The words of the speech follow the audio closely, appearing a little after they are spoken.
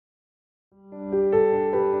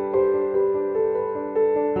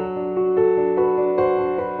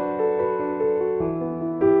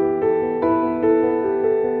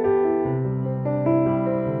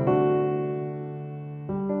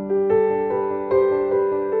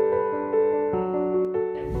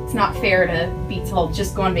it's not fair to be told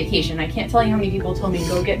just go on vacation. I can't tell you how many people told me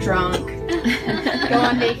go get drunk, go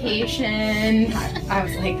on vacation. I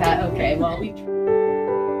was like that, okay, well we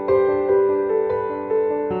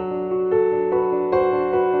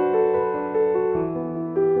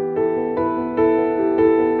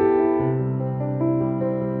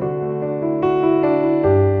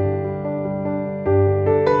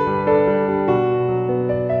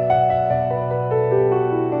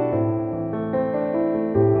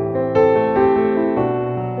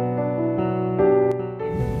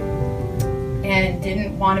and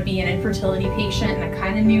didn't want to be an infertility patient, and I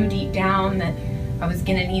kind of knew deep down that I was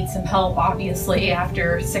going to need some help, obviously,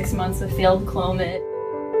 after 6 months of failed Clomid.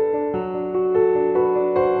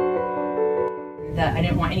 That I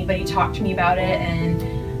didn't want anybody to talk to me about it,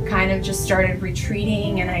 and kind of just started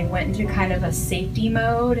retreating, and I went into kind of a safety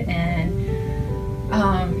mode, and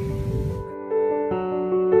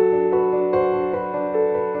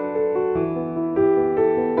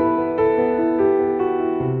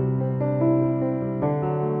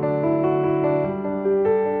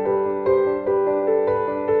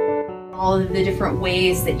all of the different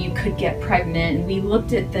ways that you could get pregnant. And we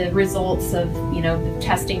looked at the results of, the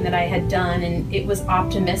testing that I had done, and it was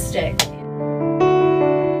optimistic.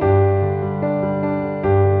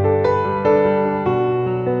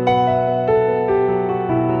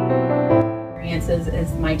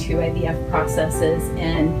 As my 2 IVF processes,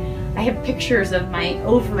 and I have pictures of my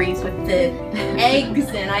ovaries with the eggs,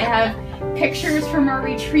 and I have pictures from our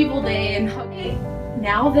retrieval day, and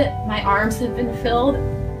now that my arms have been filled,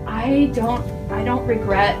 I don't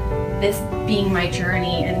regret this being my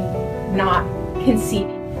journey and not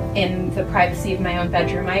conceiving in the privacy of my own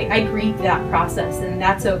bedroom. I grieve that process, and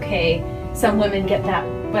that's okay. Some women get that,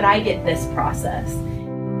 but I get this process.